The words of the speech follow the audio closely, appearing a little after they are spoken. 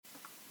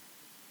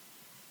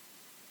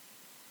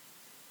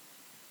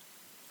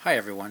Hi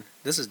everyone,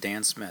 this is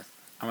Dan Smith.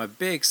 I'm a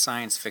big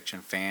science fiction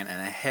fan and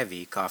a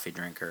heavy coffee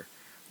drinker.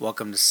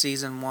 Welcome to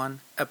Season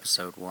 1,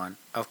 Episode 1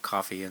 of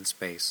Coffee in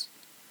Space.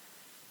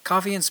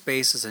 Coffee in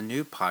Space is a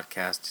new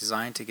podcast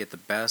designed to get the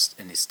best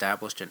and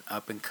established and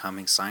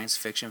up-and-coming science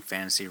fiction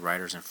fantasy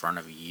writers in front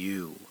of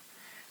you.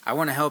 I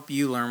want to help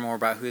you learn more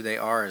about who they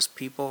are as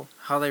people,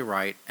 how they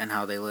write, and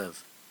how they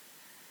live.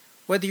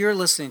 Whether you're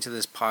listening to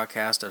this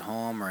podcast at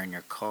home or in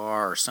your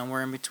car or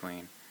somewhere in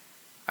between,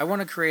 I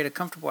want to create a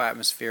comfortable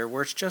atmosphere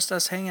where it's just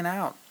us hanging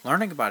out,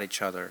 learning about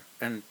each other,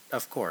 and,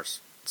 of course,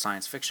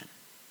 science fiction.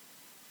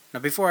 Now,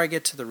 before I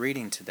get to the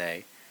reading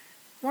today,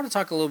 I want to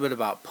talk a little bit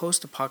about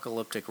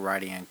post-apocalyptic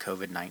writing and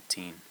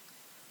COVID-19.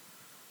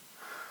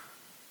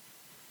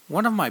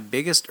 One of my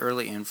biggest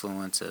early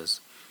influences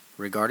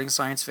regarding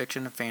science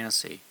fiction and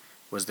fantasy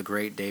was the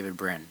great David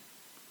Brin.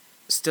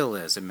 Still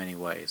is in many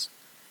ways.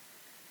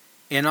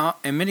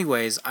 In many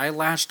ways, I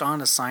latched on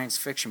to science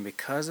fiction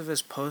because of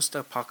his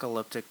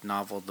post-apocalyptic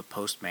novel The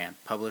Postman,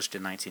 published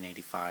in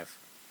 1985.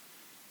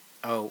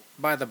 Oh,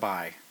 by the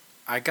by,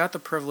 I got the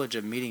privilege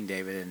of meeting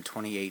David in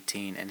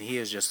 2018, and he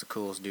is just the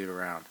coolest dude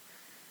around.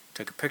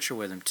 Took a picture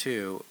with him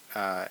too,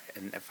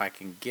 and if I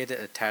can get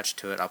it attached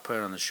to it, I'll put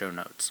it on the show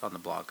notes on the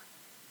blog.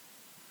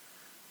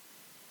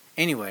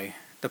 Anyway,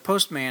 The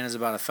Postman is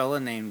about a fellow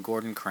named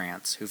Gordon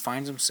Krantz who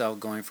finds himself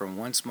going from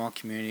one small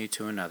community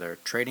to another,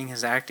 trading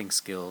his acting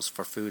skills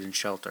for food and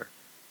shelter.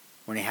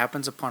 When he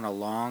happens upon a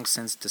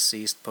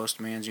long-since-deceased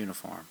postman's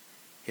uniform,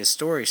 his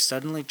story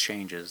suddenly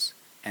changes,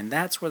 and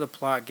that's where the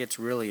plot gets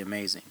really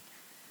amazing.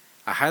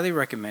 I highly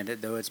recommend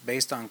it, though it's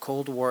based on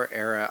Cold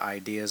War-era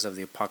ideas of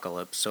the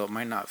apocalypse, so it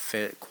might not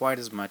fit quite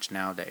as much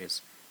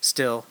nowadays.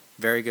 Still,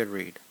 very good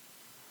read.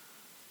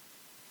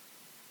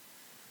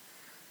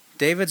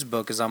 David's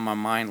book is on my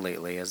mind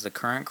lately as the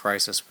current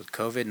crisis with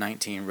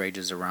COVID-19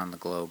 rages around the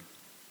globe.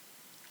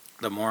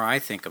 The more I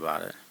think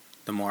about it,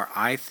 the more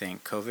I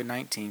think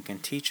COVID-19 can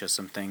teach us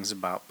some things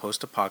about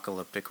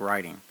post-apocalyptic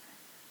writing.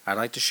 I'd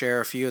like to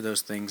share a few of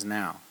those things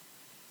now.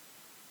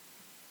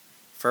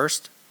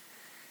 First,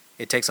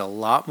 it takes a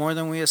lot more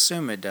than we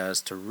assume it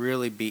does to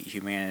really beat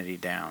humanity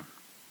down.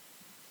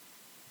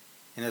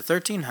 In the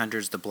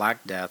 1300s, the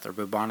Black Death, or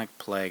bubonic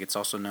plague, it's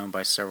also known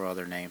by several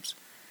other names,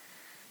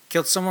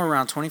 killed somewhere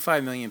around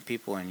 25 million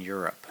people in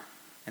Europe,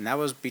 and that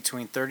was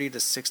between 30 to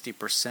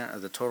 60%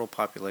 of the total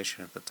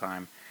population at the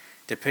time,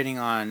 depending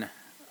on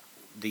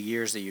the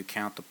years that you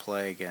count the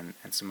plague and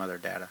some other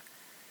data.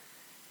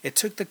 It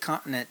took the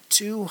continent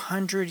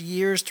 200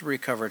 years to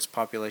recover its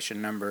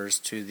population numbers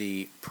to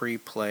the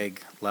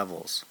pre-plague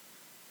levels.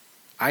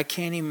 I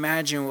can't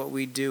imagine what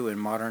we'd do in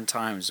modern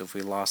times if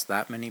we lost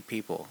that many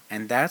people,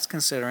 and that's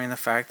considering the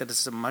fact that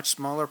it's a much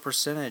smaller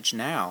percentage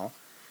now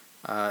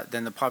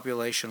than the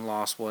population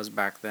loss was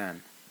back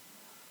then.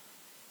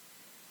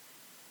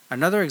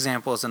 Another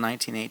example is the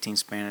 1918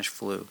 Spanish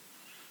flu,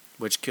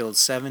 which killed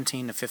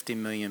 17 to 50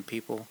 million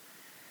people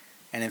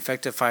and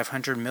infected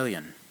 500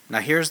 million. Now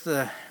here's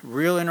the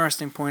real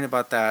interesting point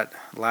about that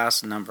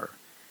last number.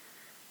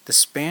 The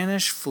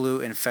Spanish flu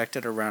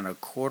infected around a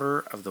quarter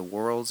of the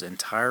world's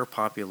entire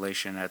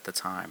population at the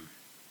time.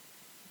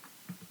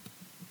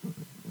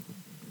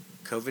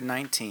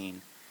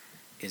 COVID-19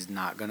 is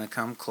not going to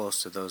come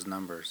close to those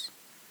numbers.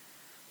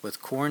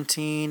 With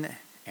quarantine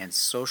and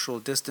social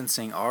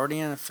distancing already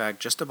in effect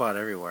just about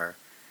everywhere,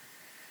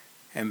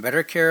 and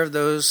better care of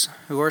those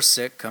who are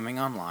sick coming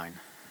online,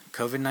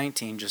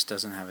 COVID-19 just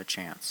doesn't have a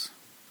chance.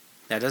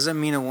 That doesn't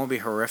mean it won't be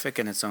horrific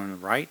in its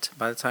own right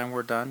by the time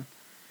we're done,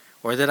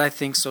 or that I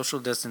think social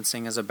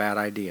distancing is a bad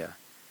idea.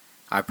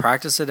 I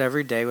practice it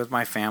every day with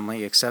my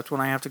family except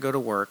when I have to go to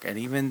work, and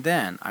even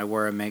then I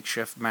wear a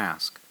makeshift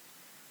mask.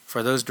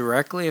 For those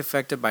directly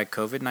affected by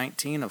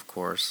COVID-19, of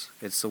course,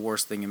 it's the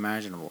worst thing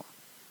imaginable.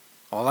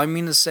 All I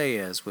mean to say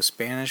is, with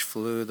Spanish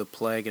flu, the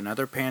plague, and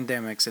other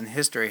pandemics in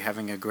history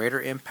having a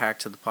greater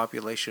impact to the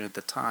population at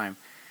the time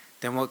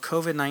than what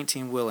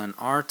COVID-19 will in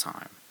our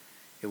time,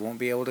 it won't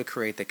be able to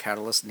create the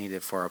catalyst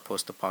needed for our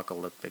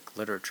post-apocalyptic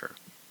literature.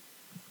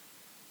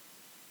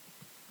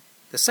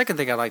 The second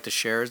thing I'd like to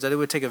share is that it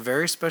would take a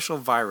very special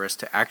virus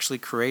to actually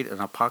create an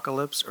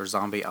apocalypse or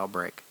zombie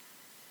outbreak.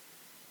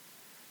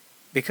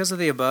 Because of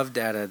the above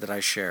data that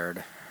I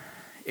shared,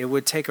 it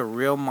would take a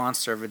real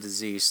monster of a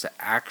disease to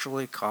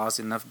actually cause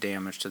enough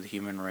damage to the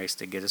human race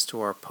to get us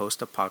to our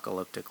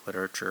post-apocalyptic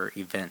literature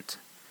event,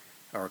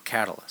 or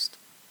catalyst.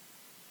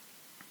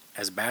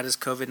 As bad as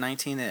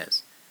COVID-19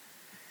 is,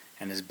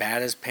 and as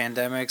bad as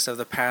pandemics of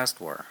the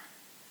past were,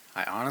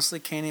 I honestly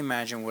can't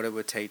imagine what it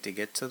would take to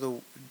get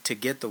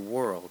the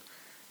world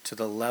to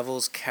the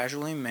levels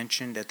casually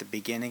mentioned at the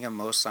beginning of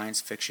most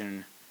science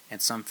fiction and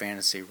some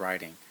fantasy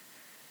writing.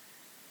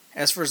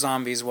 As for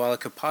zombies, while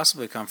it could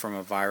possibly come from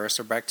a virus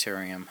or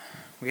bacterium,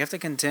 we have to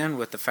contend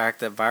with the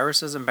fact that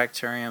viruses and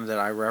bacterium that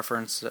I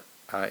referenced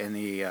in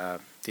the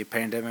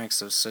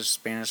pandemics of such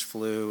Spanish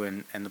flu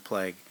and the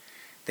plague,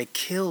 they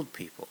killed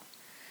people.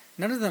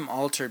 None of them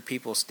altered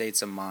people's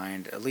states of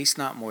mind, at least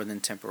not more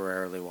than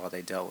temporarily while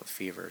they dealt with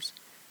fevers.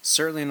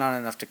 Certainly not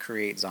enough to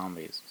create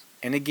zombies.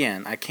 And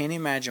again, I can't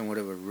imagine what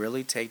it would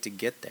really take to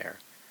get there,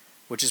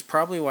 which is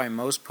probably why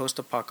most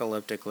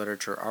post-apocalyptic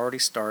literature already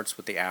starts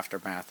with the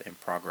aftermath in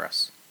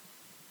progress.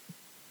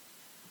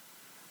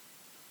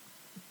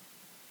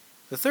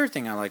 The third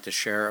thing I like to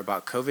share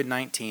about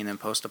COVID-19 and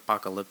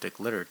post-apocalyptic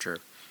literature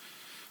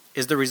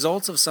is the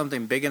results of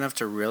something big enough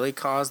to really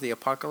cause the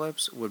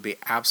apocalypse would be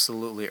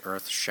absolutely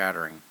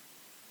earth-shattering.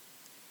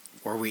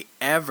 Were we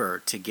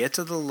ever to get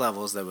to the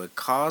levels that would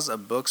cause a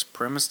book's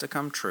premise to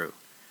come true,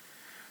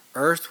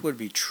 Earth would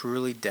be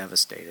truly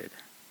devastated.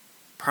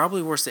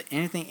 Probably worse than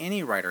anything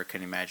any writer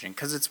can imagine,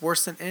 because it's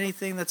worse than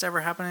anything that's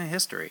ever happened in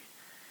history.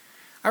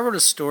 I wrote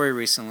a story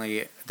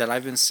recently that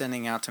I've been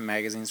sending out to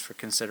magazines for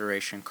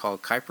consideration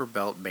called Kuiper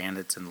Belt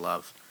Bandits in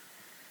Love.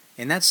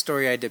 In that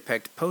story, I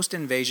depict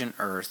post-invasion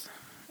Earth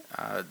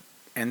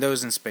and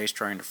those in space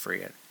trying to free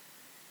it.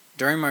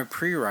 During my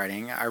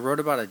pre-writing, I wrote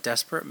about a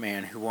desperate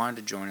man who wanted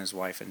to join his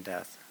wife in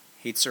death.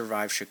 He'd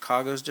survived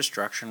Chicago's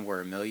destruction where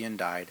 1 million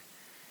died.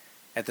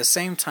 At the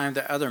same time,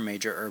 the other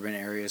major urban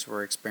areas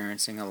were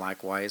experiencing a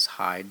likewise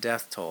high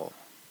death toll.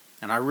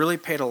 And I really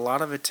paid a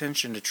lot of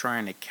attention to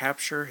trying to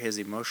capture his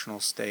emotional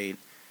state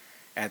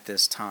at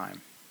this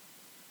time.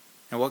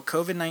 And what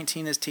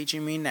COVID-19 is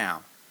teaching me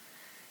now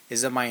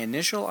is that my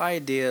initial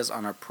ideas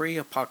on a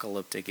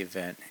pre-apocalyptic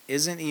event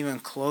isn't even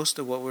close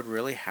to what would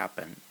really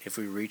happen if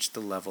we reached the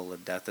level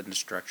of death and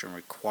destruction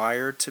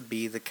required to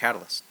be the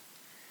catalyst.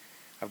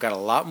 I've got a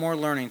lot more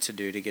learning to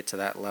do to get to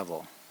that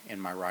level in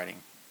my writing.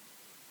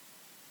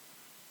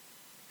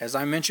 As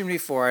I mentioned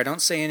before, I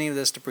don't say any of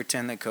this to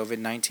pretend that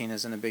COVID-19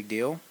 isn't a big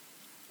deal,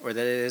 or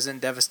that it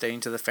isn't devastating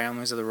to the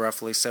families of the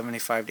roughly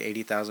 75,000 to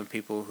 80,000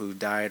 people who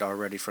died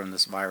already from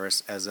this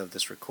virus as of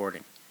this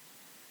recording.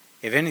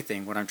 If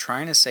anything, what I'm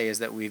trying to say is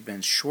that we've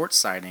been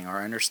short-sighting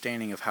our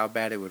understanding of how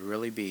bad it would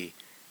really be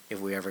if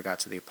we ever got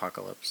to the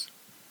apocalypse.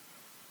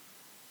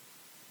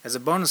 As a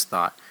bonus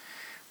thought,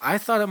 I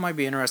thought it might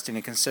be interesting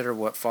to consider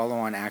what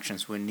follow-on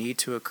actions would need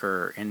to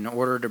occur in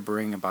order to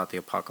bring about the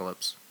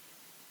apocalypse.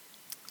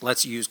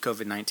 Let's use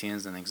COVID-19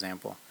 as an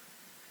example.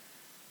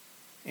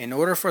 In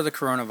order for the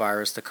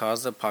coronavirus to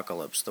cause the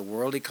apocalypse, the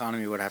world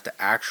economy would have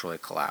to actually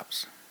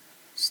collapse.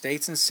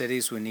 States and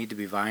cities would need to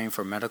be vying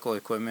for medical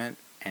equipment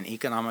and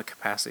economic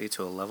capacity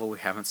to a level we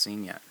haven't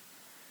seen yet.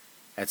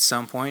 At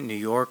some point, New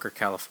York or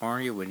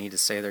California would need to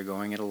say they're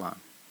going it alone.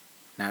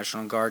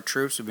 National Guard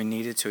troops would be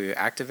needed to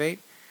activate,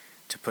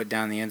 to put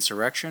down the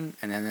insurrection,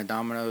 and then the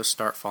dominoes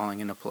start falling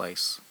into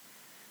place.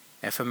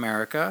 If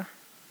America,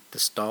 the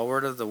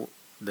stalwart of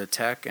the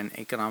tech and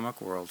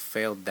economic world,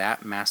 failed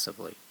that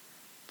massively,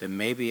 then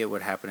maybe it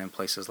would happen in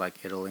places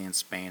like Italy and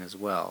Spain as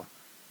well,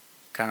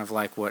 kind of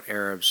like what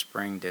Arab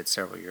Spring did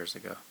several years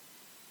ago.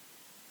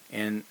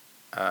 And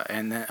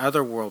then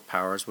other world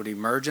powers would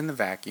emerge in the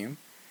vacuum,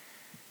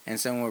 and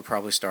someone would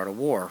probably start a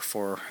war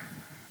for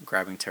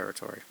grabbing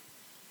territory.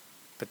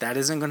 But that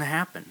isn't going to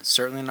happen,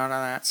 certainly not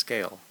on that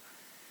scale.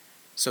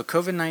 So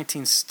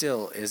COVID-19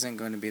 still isn't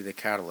going to be the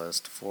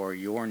catalyst for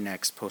your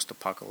next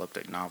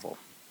post-apocalyptic novel.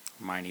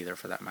 Mine either,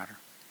 for that matter.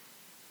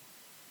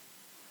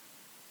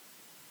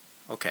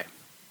 Okay,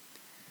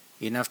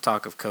 enough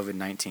talk of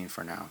COVID-19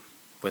 for now,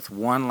 with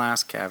one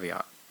last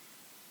caveat.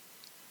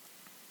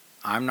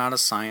 I'm not a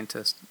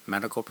scientist,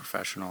 medical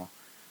professional,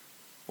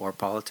 or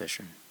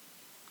politician.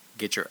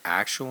 Get your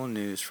actual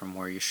news from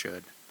where you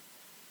should,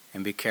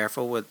 and be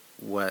careful with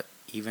what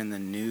even the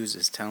news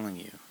is telling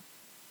you.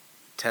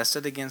 Test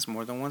it against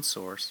more than one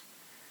source,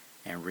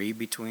 and read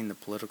between the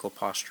political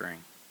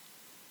posturing.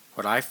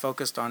 What I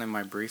focused on in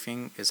my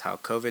briefing is how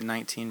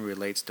COVID-19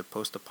 relates to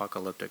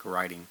post-apocalyptic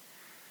writing,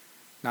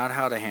 not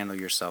how to handle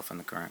yourself in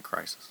the current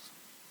crisis.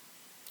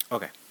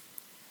 Okay.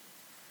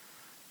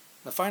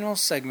 The final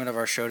segment of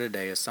our show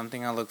today is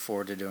something I look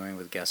forward to doing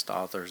with guest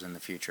authors in the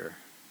future.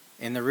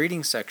 In the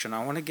reading section,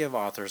 I want to give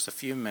authors a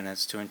few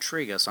minutes to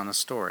intrigue us on a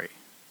story.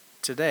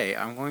 Today,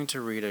 I'm going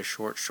to read a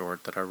short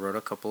that I wrote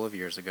a couple of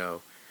years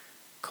ago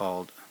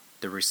called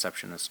The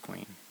Receptionist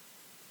Queen.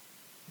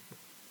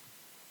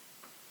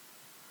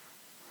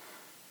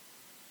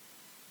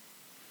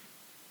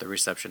 The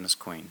Receptionist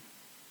Queen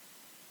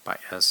by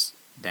S.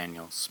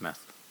 Daniel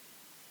Smith.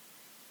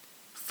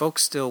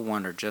 Folks still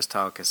wonder just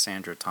how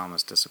Cassandra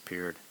Thomas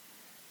disappeared,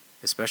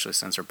 especially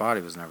since her body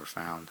was never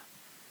found.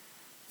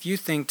 Few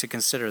think to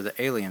consider that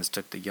aliens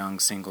took the young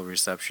single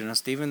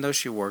receptionist, even though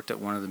she worked at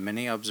one of the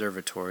many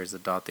observatories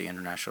that dot the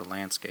international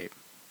landscape.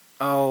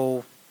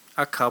 Oh,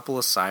 a couple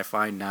of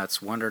sci-fi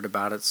nuts wondered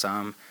about it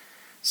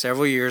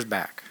several years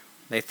back.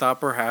 They thought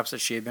perhaps that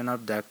she had been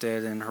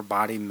abducted and her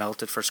body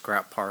melted for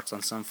scrap parts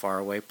on some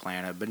faraway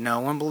planet, but no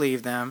one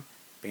believed them,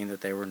 being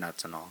that they were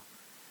nuts and all.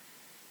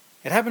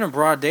 It happened in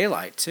broad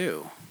daylight,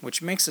 too,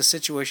 which makes the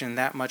situation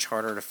that much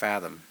harder to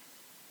fathom.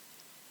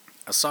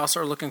 A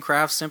saucer-looking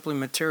craft simply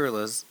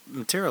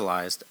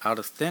materialized out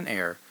of thin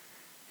air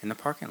in the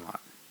parking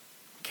lot.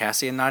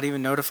 Cassie had not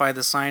even notified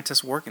the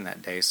scientists working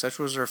that day, such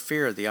was her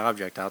fear of the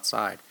object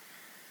outside.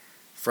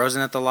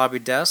 Frozen at the lobby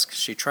desk,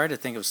 she tried to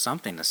think of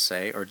something to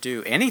say or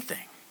do,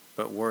 anything,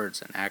 but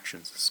words and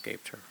actions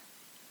escaped her.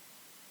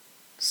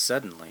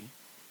 Suddenly,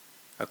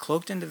 a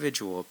cloaked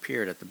individual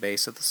appeared at the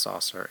base of the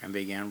saucer and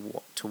began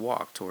to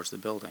walk towards the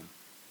building.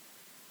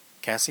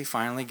 Cassie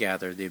finally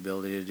gathered the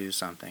ability to do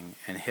something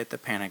and hit the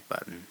panic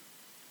button,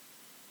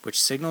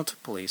 which signaled to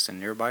police in a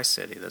nearby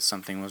city that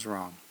something was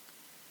wrong.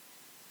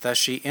 Thus,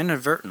 she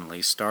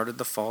inadvertently started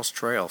the false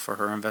trail for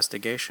her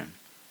investigation.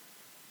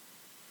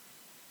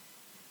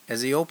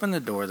 As he opened the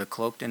door, the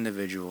cloaked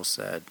individual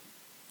said,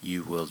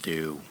 "You will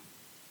do."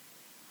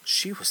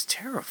 She was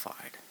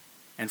terrified,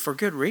 and for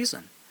good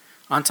reason.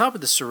 On top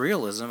of the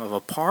surrealism of a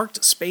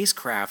parked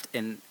spacecraft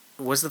and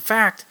was the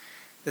fact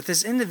that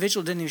this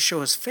individual didn't even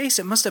show his face.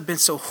 It must have been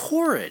so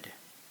horrid.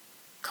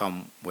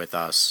 "Come with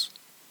us."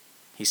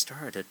 He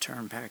started to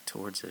turn back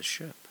towards his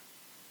ship.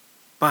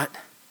 But,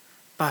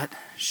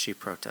 she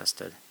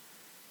protested.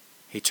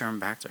 He turned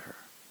back to her.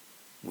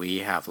 "We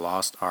have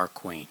lost our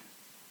queen,"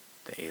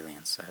 the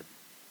alien said.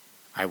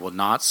 "I will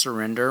not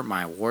surrender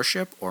my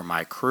warship or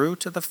my crew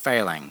to the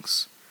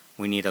Phalanx.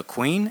 We need a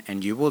queen,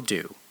 and you will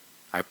do.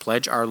 I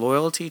pledge our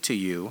loyalty to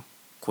you,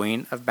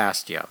 Queen of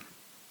Bastia."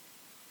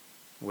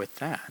 With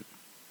that,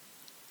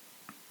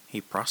 he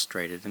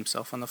prostrated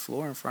himself on the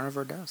floor in front of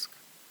her desk.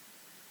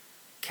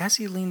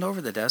 Cassie leaned over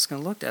the desk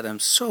and looked at him,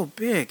 so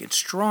big and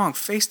strong,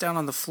 face down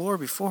on the floor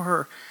before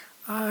her.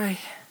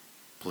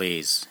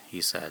 "Please,"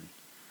 he said.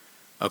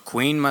 "A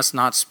queen must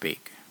not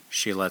speak.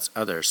 She lets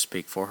others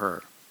speak for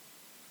her."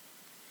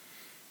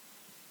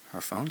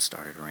 Her phone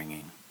started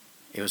ringing.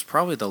 It was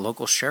probably the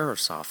local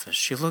sheriff's office.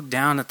 She looked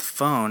down at the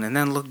phone and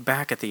then looked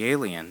back at the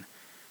alien.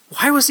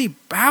 Why was he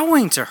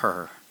bowing to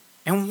her?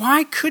 And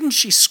why couldn't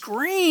she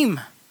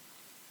scream?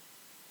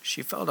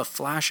 She felt a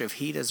flash of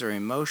heat as her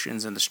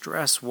emotions and the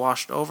stress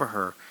washed over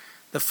her.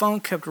 The phone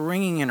kept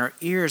ringing in her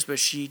ears, but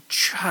she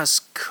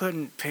just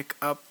couldn't pick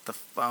up the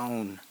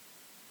phone.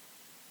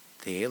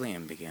 The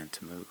alien began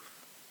to move.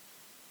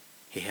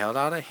 He held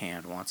out a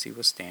hand once he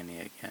was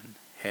standing again,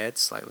 head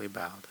slightly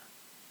bowed.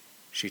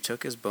 She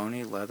took his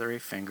bony, leathery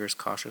fingers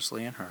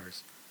cautiously in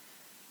hers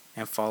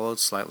and followed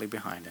slightly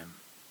behind him.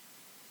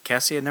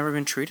 Cassie had never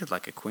been treated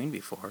like a queen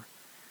before.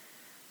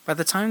 By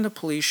the time the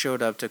police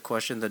showed up to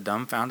question the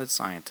dumbfounded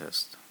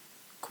scientist,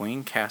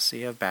 Queen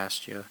Cassie of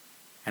Bastia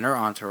and her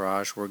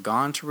entourage were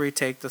gone to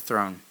retake the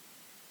throne.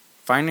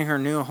 Finding her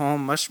new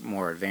home much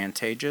more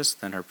advantageous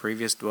than her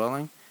previous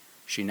dwelling,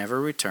 she never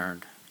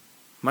returned,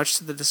 much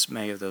to the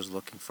dismay of those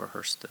looking for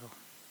her still.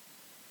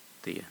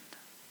 The end.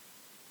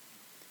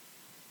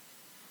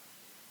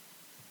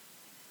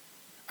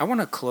 I want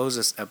to close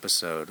this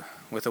episode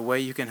with a way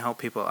you can help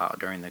people out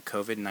during the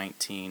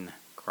COVID-19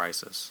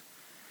 crisis.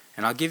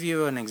 And I'll give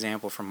you an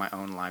example from my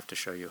own life to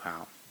show you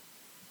how.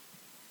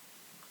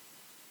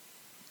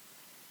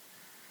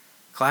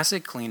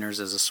 Classic Cleaners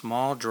is a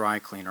small dry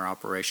cleaner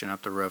operation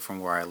up the road from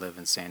where I live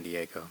in San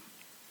Diego.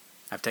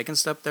 I've taken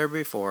stuff there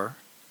before,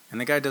 and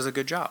the guy does a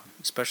good job,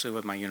 especially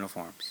with my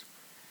uniforms.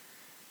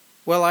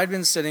 Well, I'd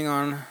been sitting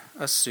on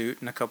a suit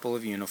and a couple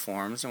of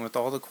uniforms, and with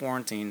all the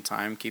quarantine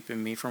time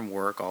keeping me from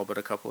work all but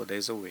a couple of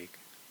days a week,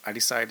 I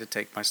decided to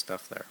take my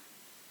stuff there.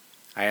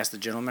 I asked the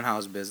gentleman how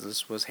his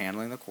business was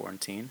handling the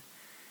quarantine,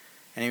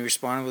 and he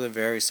responded with a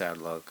very sad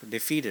look,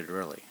 defeated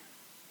really.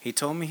 He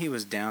told me he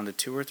was down to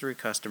 2 or 3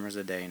 customers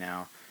a day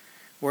now,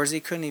 whereas he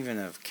couldn't even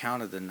have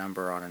counted the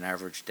number on an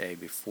average day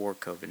before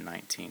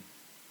COVID-19.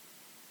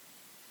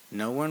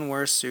 No one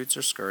wears suits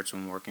or skirts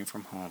when working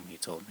from home, he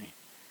told me.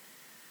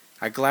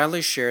 I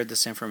gladly shared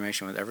this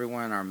information with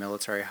everyone in our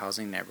military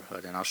housing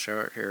neighborhood, and I'll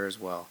share it here as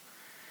well.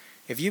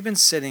 If you've been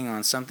sitting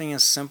on something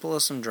as simple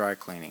as some dry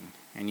cleaning,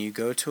 and you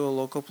go to a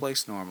local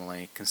place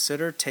normally,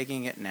 consider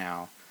taking it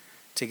now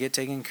to get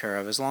taken care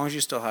of as long as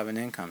you still have an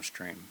income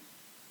stream.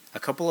 A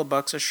couple of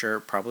bucks a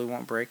shirt probably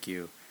won't break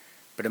you,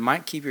 but it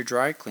might keep your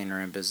dry cleaner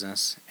in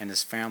business and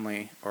his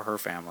family or her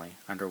family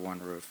under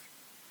one roof.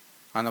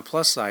 On the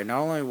plus side, not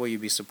only will you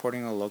be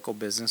supporting a local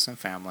business and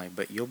family,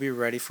 but you'll be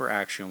ready for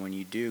action when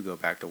you do go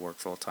back to work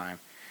full time.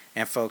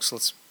 And folks,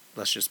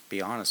 let's just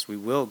be honest, we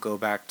will go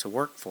back to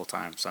work full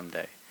time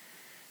someday.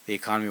 The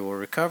economy will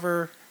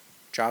recover,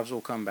 jobs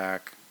will come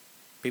back,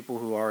 people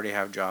who already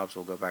have jobs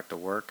will go back to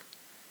work,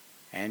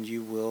 and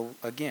you will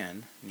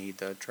again need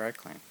the dry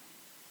cleaning.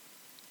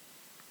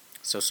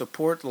 So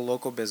support the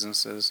local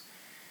businesses.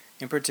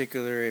 In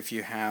particular, if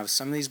you have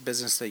some of these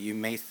businesses that you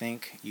may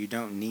think you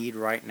don't need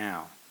right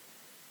now,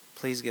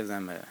 please give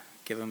them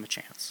a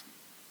chance.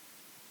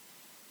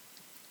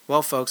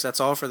 Well, folks, that's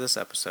all for this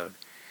episode.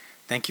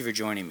 Thank you for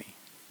joining me.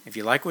 If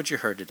you like what you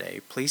heard today,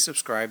 please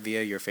subscribe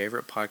via your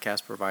favorite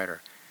podcast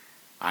provider.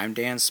 I'm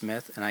Dan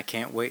Smith, and I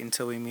can't wait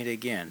until we meet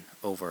again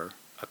over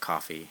a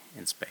coffee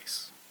in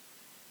space.